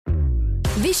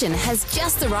Vision has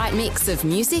just the right mix of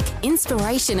music,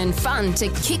 inspiration and fun to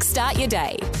kickstart your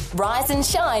day. Rise and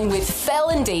shine with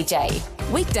Fel and DJ.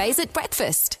 Weekdays at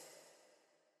breakfast.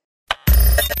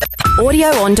 Audio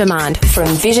on demand from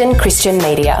Vision Christian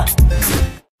Media.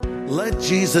 Let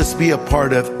Jesus be a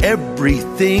part of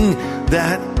everything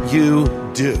that you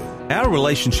do. Our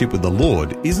relationship with the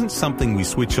Lord isn't something we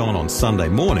switch on Sunday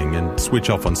morning and switch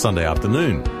off on Sunday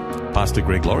afternoon. Pastor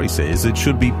Greg Laurie says it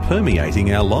should be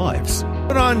permeating our lives.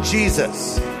 Put on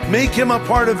Jesus. Make him a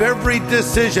part of every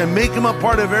decision. Make him a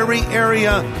part of every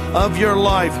area of your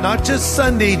life. Not just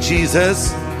Sunday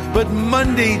Jesus, but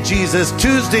Monday Jesus,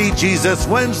 Tuesday Jesus,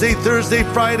 Wednesday, Thursday,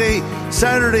 Friday,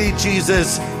 Saturday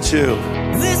Jesus too.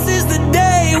 This is the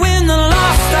day when the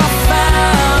lost are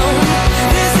found.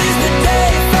 This is the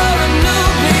day for a new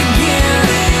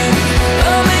beginning.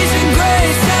 Amazing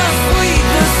grace, how sweet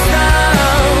the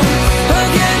sound. Oh,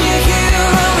 can you hear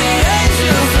all the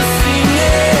angels are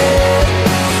singing?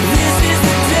 This is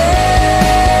the day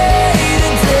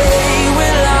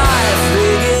when life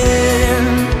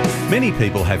begins. Many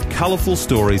people have colourful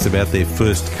stories about their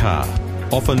first car,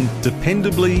 often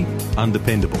dependably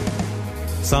undependable.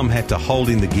 Some had to hold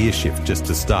in the gear shift just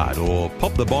to start, or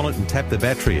pop the bonnet and tap the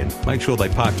battery and make sure they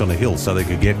parked on a hill so they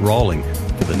could get rolling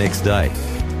for the next day.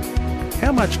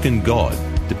 How much can God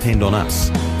depend on us?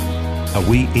 Are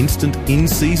we instant in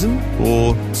season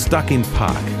or stuck in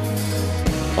park?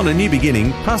 On A New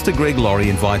Beginning, Pastor Greg Laurie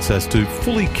invites us to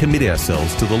fully commit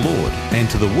ourselves to the Lord and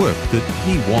to the work that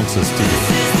He wants us to do.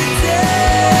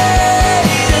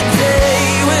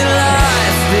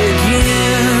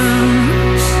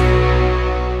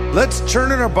 Let's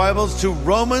turn in our Bibles to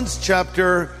Romans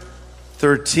chapter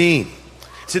 13.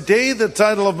 Today, the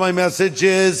title of my message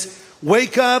is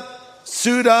Wake Up,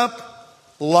 Suit Up,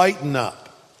 Lighten Up.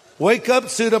 Wake up,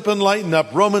 suit up, and lighten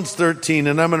up. Romans 13,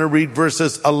 and I'm going to read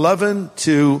verses 11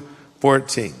 to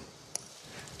 14.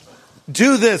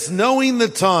 Do this, knowing the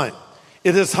time.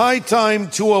 It is high time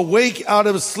to awake out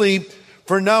of sleep,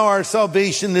 for now our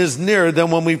salvation is nearer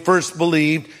than when we first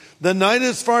believed. The night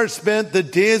is far spent, the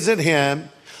day is at hand.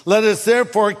 Let us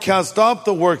therefore cast off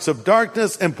the works of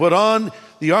darkness and put on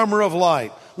the armor of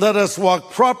light. Let us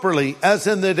walk properly as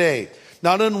in the day,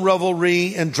 not in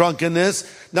revelry and drunkenness,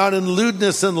 not in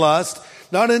lewdness and lust,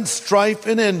 not in strife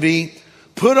and envy.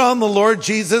 Put on the Lord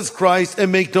Jesus Christ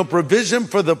and make no provision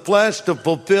for the flesh to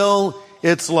fulfill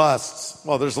its lusts.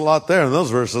 Well, there's a lot there in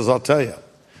those verses, I'll tell you.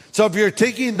 So if you're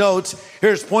taking notes,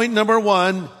 here's point number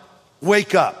one,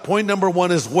 wake up. Point number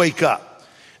one is wake up.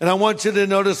 And I want you to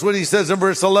notice what he says in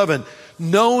verse 11.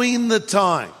 Knowing the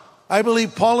time. I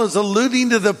believe Paul is alluding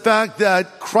to the fact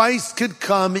that Christ could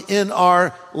come in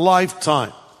our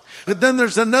lifetime. But then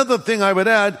there's another thing I would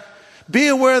add. Be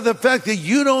aware of the fact that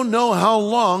you don't know how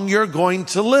long you're going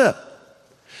to live.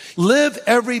 Live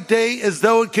every day as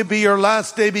though it could be your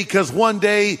last day, because one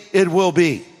day it will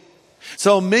be.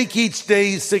 So make each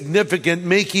day significant,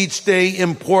 make each day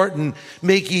important,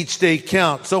 make each day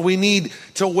count. So we need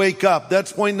to wake up.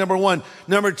 That's point number one.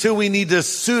 Number two, we need to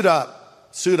suit up.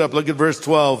 Suit up. Look at verse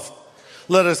 12.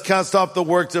 Let us cast off the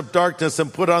works of darkness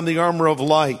and put on the armor of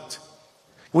light.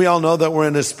 We all know that we're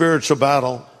in a spiritual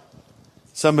battle.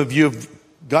 Some of you have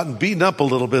gotten beaten up a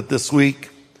little bit this week.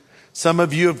 Some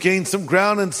of you have gained some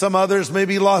ground, and some others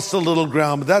maybe lost a little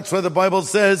ground. But that's why the Bible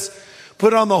says,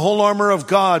 put on the whole armor of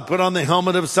God, put on the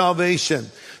helmet of salvation,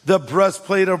 the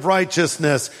breastplate of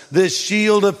righteousness, the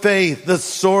shield of faith, the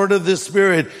sword of the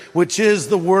Spirit, which is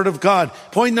the word of God.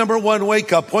 Point number one,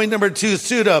 wake up. Point number two,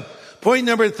 suit up. Point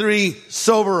number three,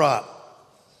 sober up.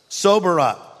 Sober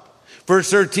up.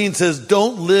 Verse 13 says,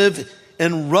 don't live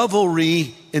in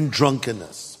revelry and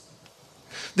drunkenness.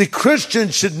 The Christian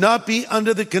should not be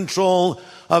under the control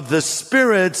of the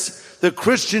spirits. The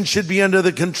Christian should be under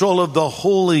the control of the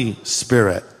Holy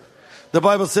Spirit. The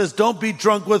Bible says, don't be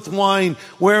drunk with wine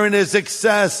wherein is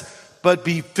excess, but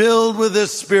be filled with the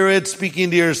Spirit,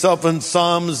 speaking to yourself in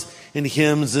psalms and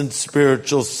hymns and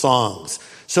spiritual songs.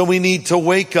 So we need to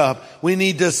wake up. We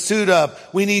need to suit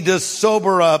up. We need to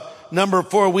sober up. Number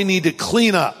four, we need to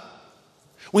clean up.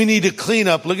 We need to clean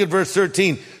up. Look at verse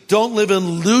 13. Don't live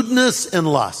in lewdness and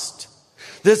lust.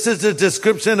 This is a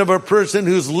description of a person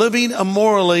who's living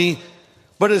immorally,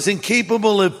 but is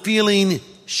incapable of feeling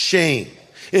shame.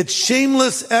 It's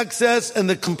shameless excess and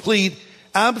the complete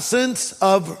absence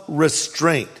of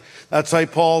restraint. That's why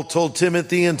Paul told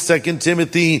Timothy in 2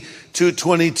 Timothy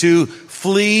 2:22,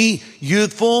 flee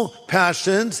youthful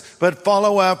passions, but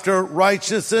follow after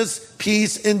righteousness,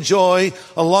 peace, and joy,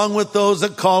 along with those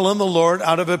that call on the Lord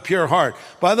out of a pure heart.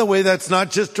 By the way, that's not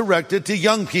just directed to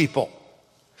young people.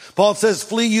 Paul says,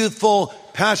 flee youthful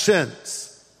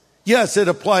passions. Yes, it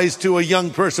applies to a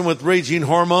young person with raging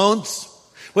hormones,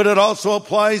 but it also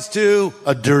applies to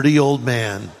a dirty old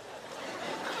man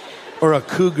or a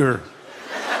cougar,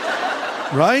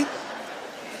 right?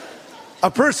 A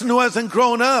person who hasn't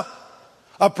grown up,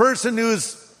 a person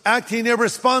who's acting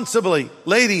irresponsibly.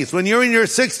 Ladies, when you're in your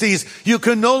 60s, you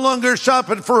can no longer shop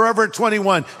at Forever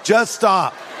 21. Just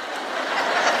stop.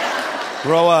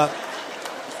 Grow up.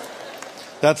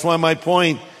 That's why my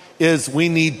point is we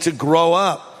need to grow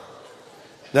up.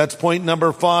 That's point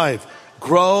number 5.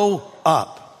 Grow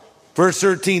up. Verse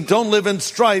 13, don't live in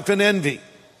strife and envy.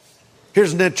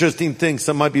 Here's an interesting thing.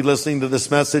 Some might be listening to this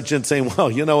message and saying,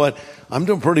 well, you know what? I'm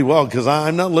doing pretty well because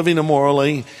I'm not living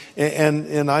immorally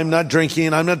and I'm not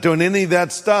drinking. I'm not doing any of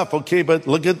that stuff. Okay, but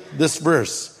look at this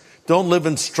verse. Don't live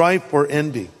in strife or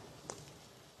envy.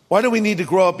 Why do we need to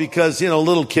grow up? Because,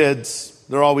 little kids,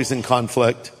 they're always in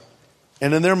conflict.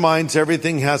 And in their minds,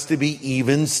 everything has to be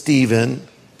even, Steven.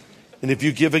 And if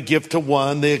you give a gift to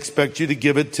one, they expect you to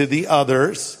give it to the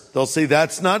others. They'll say,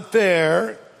 that's not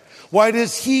fair. Why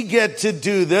does he get to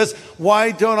do this?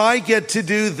 Why don't I get to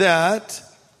do that?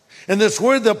 And this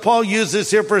word that Paul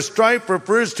uses here for strife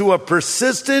refers to a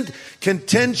persistent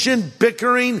contention,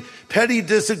 bickering, petty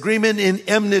disagreement, and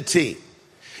enmity.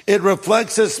 It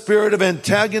reflects a spirit of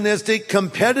antagonistic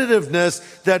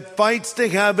competitiveness that fights to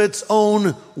have its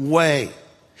own way.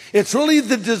 It's really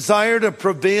the desire to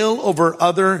prevail over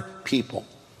other people.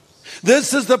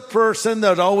 This is the person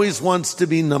that always wants to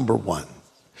be number one.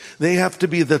 They have to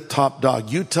be the top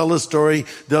dog. You tell a story,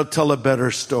 they'll tell a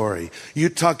better story. You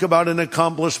talk about an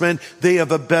accomplishment, they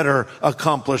have a better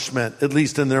accomplishment. At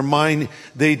least in their mind,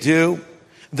 they do.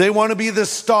 They want to be the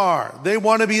star. They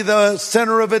want to be the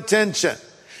center of attention.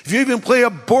 If you even play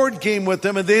a board game with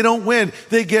them and they don't win,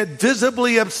 they get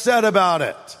visibly upset about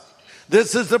it.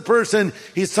 This is the person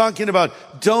he's talking about.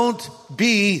 Don't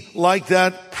be like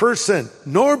that person,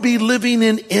 nor be living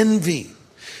in envy.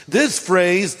 This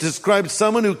phrase describes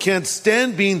someone who can't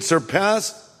stand being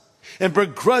surpassed and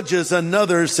begrudges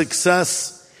another's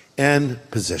success and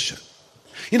position.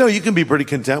 You can be pretty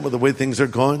content with the way things are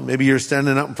going. Maybe you're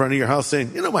standing out in front of your house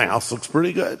saying, my house looks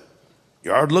pretty good.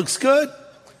 Yard looks good.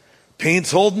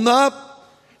 Paint's holding up.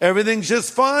 Everything's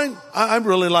just fine. I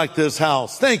really like this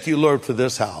house. Thank you, Lord, for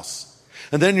this house.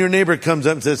 And then your neighbor comes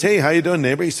up and says, hey, how you doing,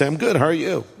 neighbor? You say, I'm good. How are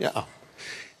you? Yeah.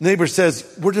 Neighbor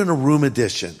says, we're doing a room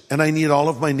addition, and I need all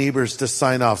of my neighbors to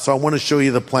sign off, so I want to show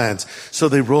you the plans. So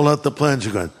they roll out the plans.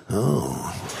 You're going, oh.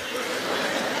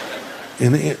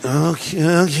 And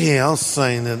okay, I'll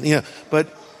sign it. Yeah,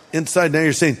 but inside now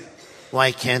you're saying,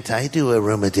 why can't I do a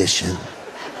room addition?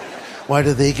 Why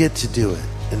do they get to do it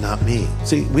and not me?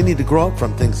 See, we need to grow up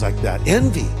from things like that.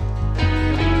 Envy.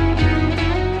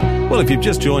 Well, if you've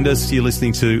just joined us, you're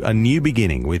listening to A New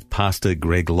Beginning with Pastor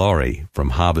Greg Laurie from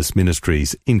Harvest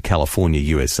Ministries in California,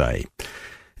 USA.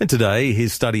 And today,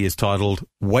 his study is titled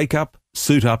Wake Up,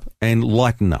 Suit Up and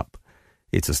Lighten Up.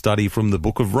 It's a study from the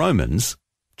book of Romans,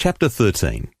 chapter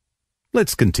 13.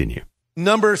 Let's continue.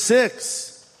 Number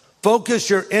 6, focus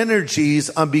your energies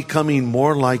on becoming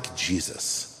more like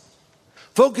Jesus.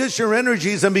 Focus your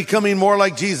energies on becoming more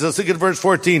like Jesus. Look at verse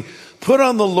 14. Put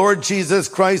on the Lord Jesus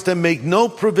Christ and make no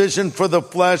provision for the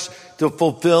flesh to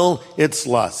fulfill its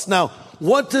lusts. Now,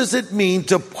 what does it mean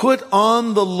to put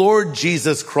on the Lord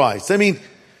Jesus Christ?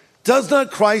 Does not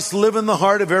Christ live in the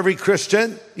heart of every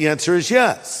Christian? The answer is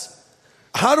yes.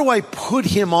 How do I put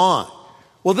him on?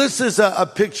 Well, this is a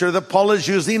picture that Paul is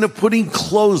using of putting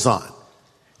clothes on.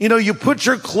 You put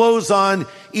your clothes on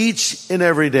each and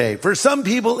every day. For some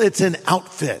people, it's an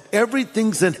outfit.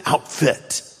 Everything's an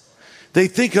outfit. They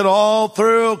think it all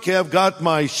through. Okay, I've got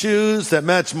my shoes that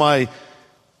match my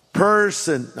purse.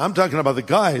 And I'm talking about the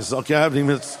guys. Okay, I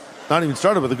haven't not even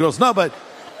started with the girls. No, but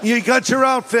you got your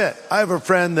outfit. I have a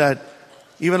friend that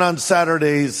even on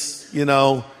Saturdays,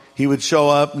 he would show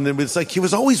up and it was like he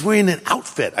was always wearing an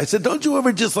outfit. I said, don't you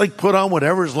ever just put on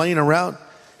whatever's laying around?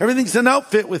 Everything's an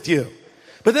outfit with you.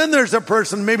 But then there's a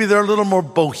person, maybe they're a little more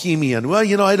bohemian. Well,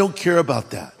 I don't care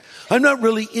about that. I'm not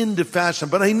really into fashion,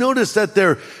 but I notice that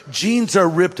their jeans are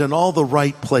ripped in all the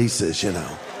right places,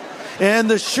 And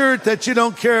the shirt that you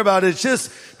don't care about is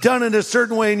just done in a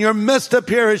certain way, and your messed up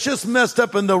hair is just messed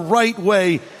up in the right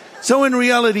way. So in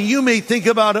reality, you may think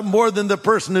about it more than the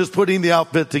person who's putting the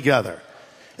outfit together.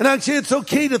 And actually, it's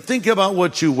okay to think about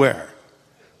what you wear.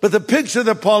 But the picture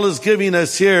that Paul is giving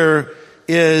us here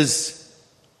is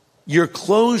your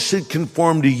clothes should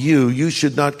conform to you. You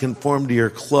should not conform to your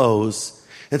clothes.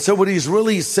 And so what he's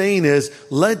really saying is,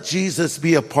 let Jesus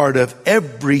be a part of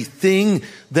everything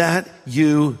that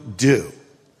you do.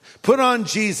 Put on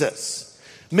Jesus.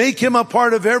 Make him a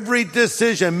part of every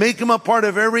decision. Make him a part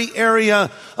of every area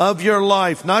of your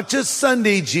life. Not just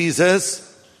Sunday Jesus,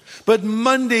 but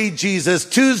Monday Jesus,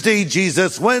 Tuesday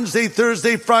Jesus, Wednesday,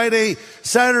 Thursday, Friday,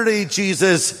 Saturday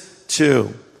Jesus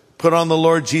too. Put on the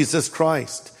Lord Jesus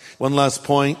Christ. One last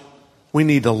point. We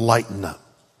need to lighten up.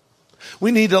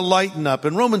 We need to lighten up.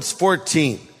 In Romans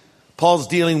 14, Paul's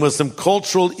dealing with some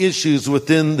cultural issues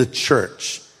within the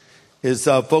church. His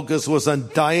focus was on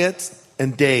diets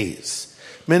and days.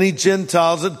 Many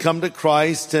Gentiles had come to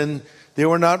Christ and they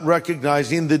were not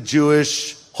recognizing the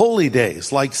Jewish holy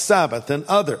days like Sabbath and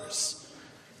others.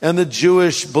 And the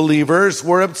Jewish believers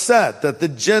were upset that the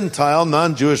Gentile,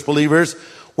 non-Jewish believers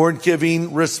weren't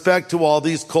giving respect to all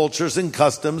these cultures and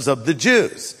customs of the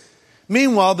Jews.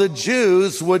 Meanwhile, the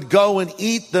Jews would go and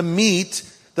eat the meat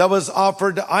that was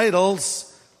offered to idols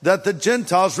that the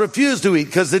Gentiles refused to eat,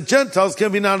 because the Gentiles,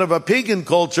 coming out of a pagan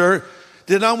culture,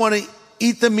 did not want to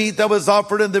eat the meat that was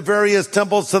offered in the various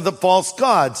temples of the false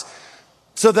gods.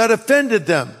 So that offended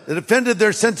them. It offended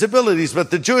their sensibilities.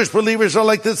 But the Jewish believers are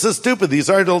like, this is stupid. These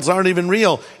idols aren't even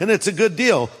real. And it's a good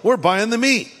deal. We're buying the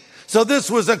meat. So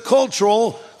this was a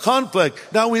cultural conflict.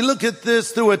 Now we look at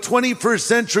this through a 21st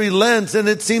century lens and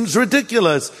it seems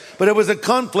ridiculous. But it was a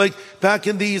conflict back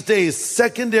in these days.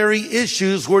 Secondary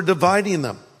issues were dividing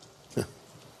them.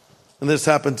 And this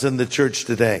happens in the church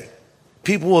today.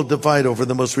 People will divide over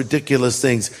the most ridiculous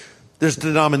things. There's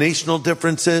denominational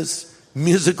differences,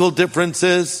 musical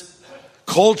differences,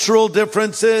 cultural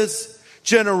differences,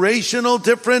 generational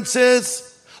differences.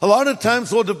 A lot of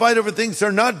times we'll divide over things that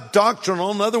are not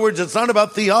doctrinal. In other words, it's not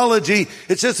about theology.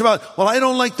 It's just about, well, I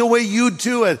don't like the way you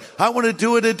do it. I want to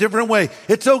do it a different way.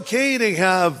 It's okay to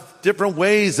have different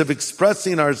ways of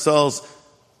expressing ourselves,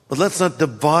 but let's not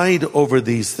divide over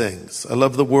these things. I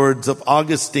love the words of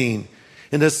Augustine.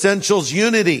 In essentials,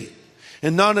 unity.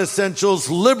 In non-essentials,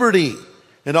 liberty.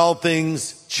 In all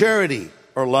things, charity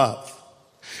or love.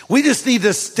 We just need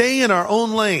to stay in our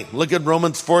own lane. Look at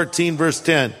Romans 14, verse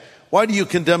 10. Why do you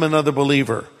condemn another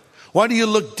believer? Why do you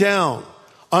look down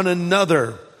on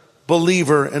another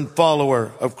believer and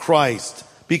follower of Christ?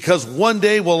 Because one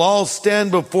day we'll all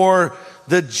stand before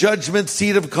the judgment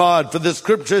seat of God. For the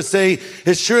scriptures say,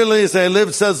 as surely as I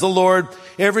live, says the Lord,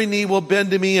 every knee will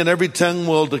bend to me and every tongue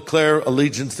will declare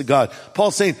allegiance to God.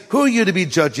 Paul's saying, who are you to be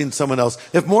judging someone else?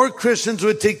 If more Christians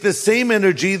would take the same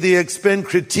energy they expend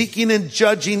critiquing and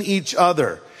judging each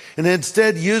other, and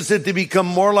instead use it to become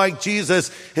more like Jesus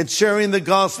and sharing the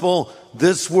gospel,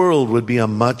 this world would be a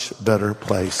much better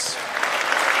place.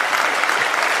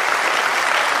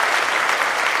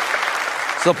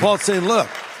 So Paul's saying, look,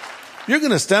 you're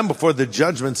going to stand before the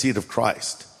judgment seat of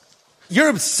Christ. You're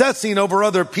obsessing over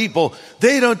other people.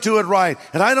 They don't do it right.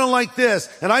 And I don't like this.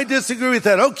 And I disagree with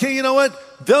that. Okay, you know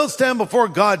what? They'll stand before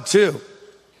God too.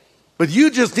 But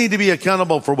you just need to be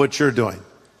accountable for what you're doing.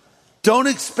 Don't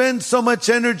expend so much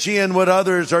energy in what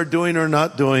others are doing or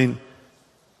not doing.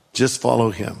 Just follow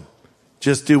him.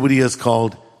 Just do what he has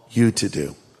called you to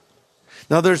do.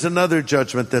 Now there's another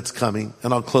judgment that's coming,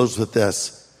 and I'll close with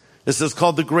this. This is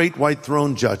called the Great White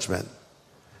Throne Judgment.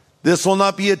 This will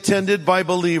not be attended by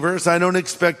believers. I don't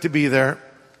expect to be there.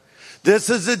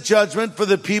 This is a judgment for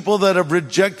the people that have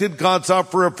rejected God's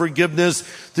offer of forgiveness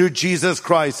through Jesus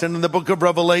Christ. And in the book of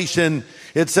Revelation,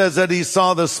 it says that he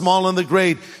saw the small and the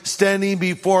great standing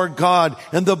before God,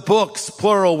 and the books,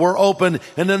 plural, were open,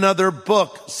 and another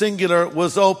book, singular,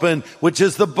 was open, which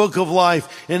is the book of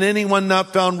life. And anyone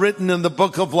not found written in the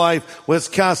book of life was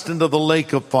cast into the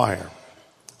lake of fire.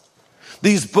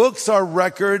 These books are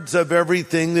records of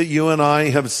everything that you and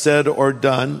I have said or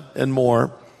done and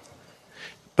more.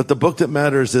 But the book that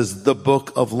matters is the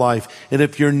book of life. And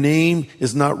if your name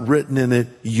is not written in it,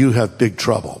 you have big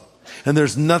trouble. And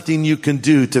there's nothing you can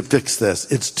do to fix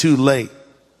this. It's too late.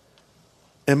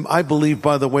 And I believe,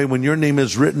 by the way, when your name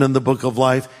is written in the book of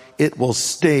life, it will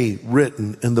stay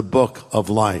written in the book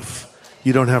of life.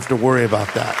 You don't have to worry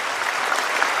about that.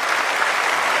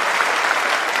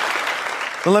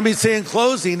 But let me say in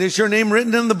closing, is your name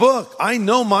written in the book? I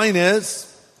know mine is.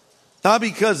 Not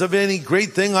because of any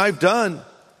great thing I've done,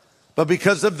 but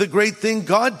because of the great thing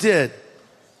God did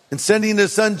in sending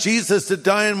his son Jesus to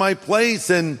die in my place.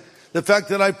 And the fact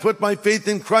that I put my faith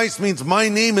in Christ means my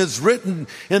name is written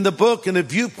in the book. And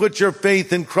if you put your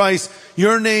faith in Christ,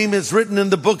 your name is written in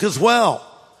the book as well.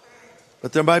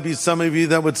 But there might be some of you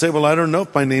that would say, well, I don't know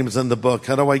if my name is in the book.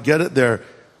 How do I get it there?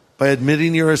 By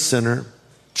admitting you're a sinner,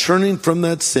 turning from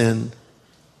that sin,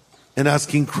 and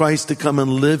asking Christ to come and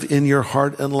live in your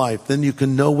heart and life. Then you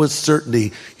can know with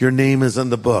certainty your name is in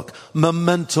the book.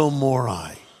 Memento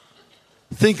mori.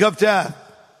 Think of death.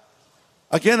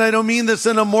 Again, I don't mean this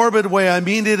in a morbid way. I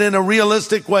mean it in a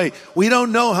realistic way. We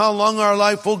don't know how long our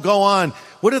life will go on.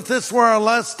 What if this were our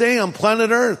last day on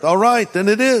planet Earth? All right, then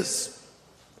it is.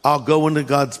 I'll go into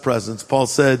God's presence. Paul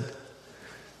said,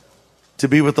 to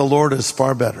be with the Lord is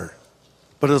far better.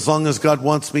 But as long as God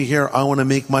wants me here, I want to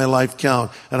make my life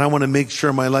count. And I want to make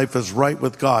sure my life is right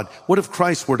with God. What if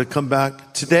Christ were to come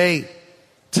back today,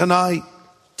 tonight,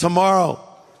 tomorrow?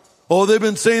 Oh, they've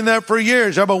been saying that for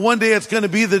years. Yeah, but one day it's going to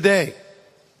be the day.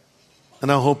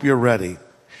 And I hope you're ready.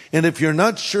 And if you're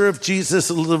not sure if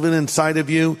Jesus is living inside of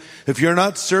you, if you're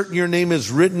not certain your name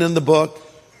is written in the book,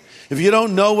 if you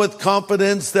don't know with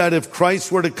confidence that if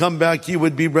Christ were to come back, you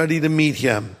would be ready to meet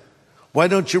him, why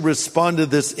don't you respond to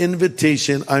this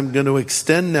invitation I'm going to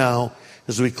extend now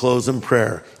as we close in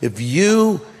prayer? If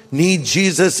you need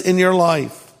Jesus in your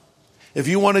life, if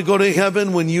you want to go to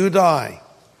heaven when you die,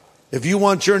 if you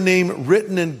want your name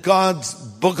written in God's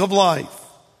book of life,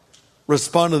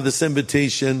 respond to this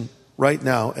invitation right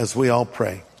now as we all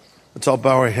pray. Let's all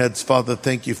bow our heads. Father,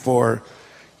 thank you for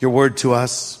your word to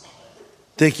us.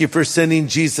 Thank you for sending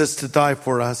Jesus to die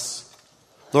for us.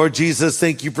 Lord Jesus,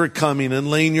 thank you for coming and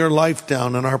laying your life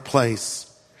down in our place.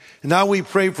 And now we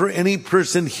pray for any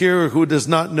person here who does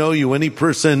not know you, any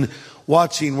person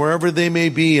watching, wherever they may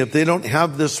be, if they don't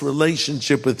have this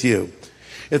relationship with you,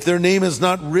 if their name is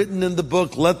not written in the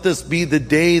book, let this be the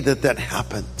day that that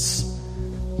happens.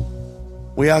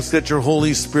 We ask that your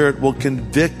Holy Spirit will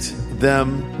convict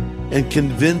them and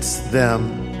convince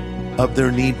them of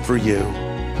their need for you.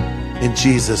 In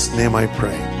Jesus' name I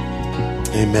pray.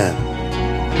 Amen.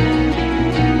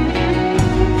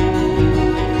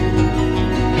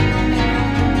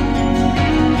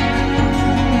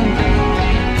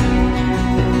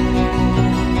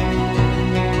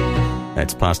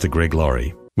 That's Pastor Greg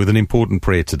Laurie with an important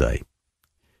prayer today.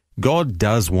 God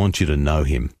does want you to know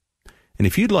him. And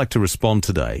if you'd like to respond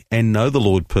today and know the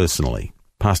Lord personally,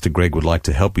 Pastor Greg would like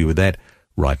to help you with that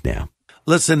right now.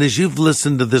 Listen, as you've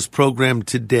listened to this program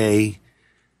today,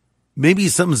 maybe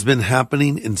something's been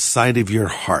happening inside of your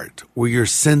heart where you're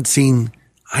sensing,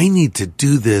 I need to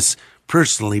do this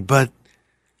personally, but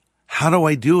how do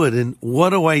I do it? And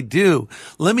what do I do?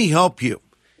 Let me help you.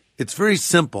 It's very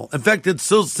simple. In fact, it's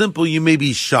so simple you may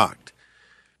be shocked.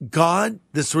 God,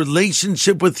 this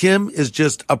relationship with him is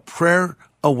just a prayer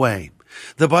away.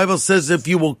 The Bible says if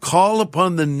you will call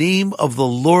upon the name of the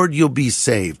Lord, you'll be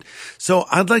saved. So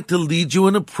I'd like to lead you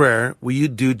in a prayer where you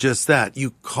do just that.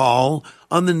 You call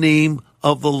on the name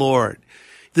of the Lord.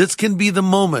 This can be the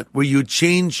moment where you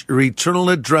change your eternal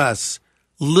address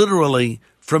literally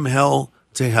from hell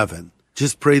to heaven.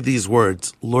 Just pray these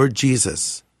words. Lord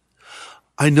Jesus,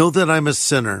 I know that I'm a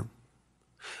sinner,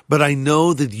 but I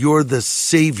know that you're the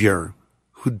Savior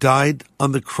who died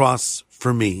on the cross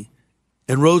for me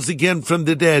and rose again from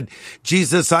the dead.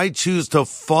 Jesus, I choose to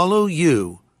follow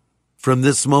you from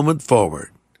this moment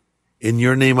forward. In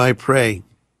your name I pray.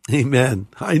 Amen.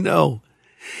 I know.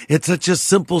 It's such a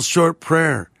simple, short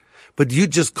prayer, but you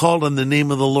just called on the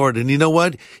name of the Lord. And you know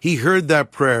what? He heard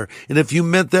that prayer. And if you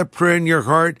meant that prayer in your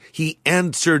heart, he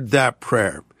answered that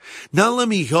prayer. Now let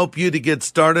me help you to get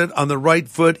started on the right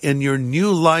foot in your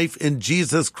new life in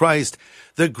Jesus Christ.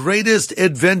 The greatest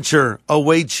adventure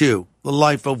awaits you, the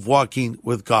life of walking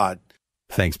with God.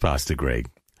 Thanks, Pastor Greg.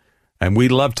 And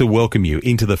we'd love to welcome you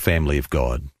into the family of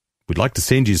God. We'd like to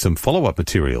send you some follow-up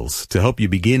materials to help you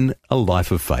begin a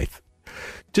life of faith.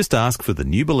 Just ask for the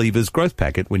New Believers Growth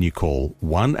Packet when you call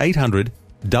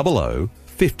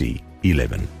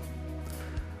 1-800-00-5011.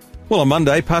 Well, on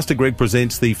Monday, Pastor Greg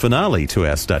presents the finale to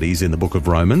our studies in the book of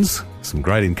Romans. Some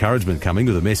great encouragement coming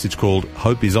with a message called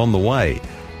Hope is on the Way.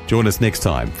 Join us next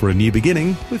time for a new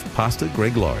beginning with Pastor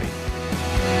Greg Laurie.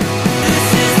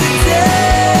 This is the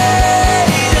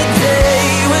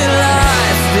day when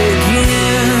life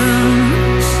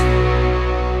begins.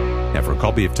 Now, for a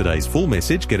copy of today's full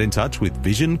message, get in touch with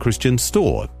Vision Christian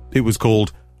Store. It was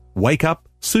called Wake Up,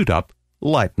 Suit Up,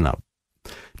 Lighten Up.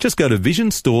 Just go to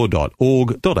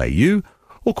visionstore.org.au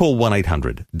or call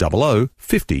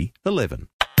 1-800-00-5011.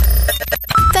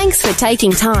 Thanks for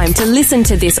taking time to listen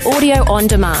to this audio on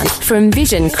demand from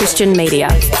Vision Christian Media.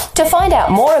 To find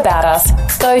out more about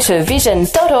us, go to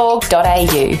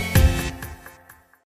vision.org.au.